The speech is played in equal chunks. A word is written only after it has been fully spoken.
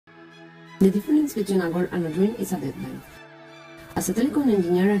The difference between a goal and a dream is a deadline. As a telecom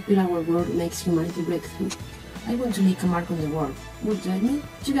engineer, I feel our work makes humanity breakthrough. I want to make a mark on the world. Would you join me?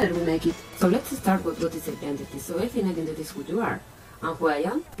 Together we make it. So let's start with what is identity. So I think identity is who you are. And who I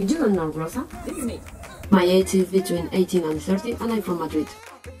am? If you don't know Rosa, this is me. My age is between 18 and 30 and I'm from Madrid.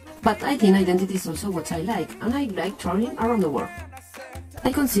 But I think identity is also what I like, and I like traveling around the world.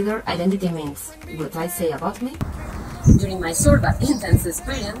 I consider identity means what I say about me. During my short but intense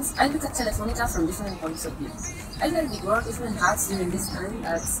experience, I look at Telefónica from different points of view. I like the work different hats during this time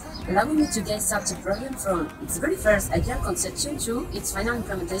that's allowing me to gauge such a problem from its very first idea conception to its final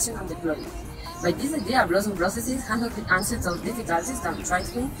implementation and deployment. By this idea, blossom processes handle the answers of difficulties that try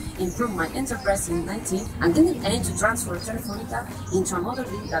to improve my enterprise in IT and then it aim to transfer Telefónica into a modern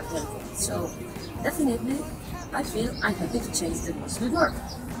digital telco. So, definitely, I feel I'm happy to change the way we work.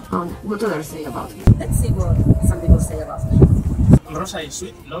 And what others say about me? Let's see what some people say about me. Rosa is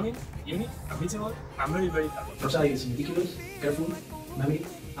sweet, loving, unique, unbeatable, and very happy. Rosa is meticulous, careful, memory,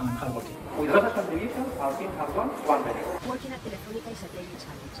 and hardworking. With Rosa's contribution, our team has won one medal. Working at Telefónica is a daily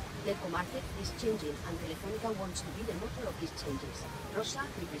challenge. The market is changing and Telefónica wants to be the motor of these changes. Rosa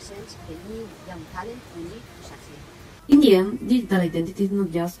represents the new young talent we need to succeed. In the end, digital identity is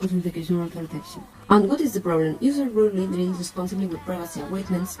not just authentication or protection. And what is the problem? Users rarely deal responsibly with privacy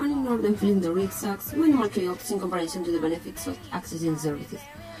awakenings and ignore them feeling the risks minimal chaos in comparison to the benefits of accessing services.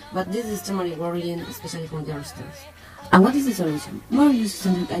 But this is extremely worrying, especially for youngsters. And what is the solution? More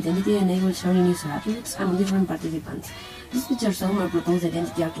user-centric identity enables sharing user attributes among different participants. This features our proposed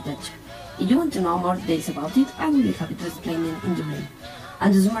identity architecture. If you want to know more details about it, I will be happy to explain it in Dublin.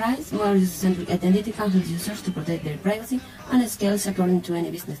 And to summarize, more user-centric identity can help users to protect their privacy and scales according to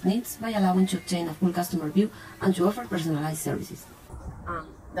any business needs by allowing to obtain a full customer view and to offer personalized services.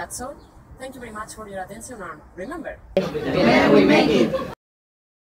 That's all. Thank you very much for your attention and remember, Together we make it!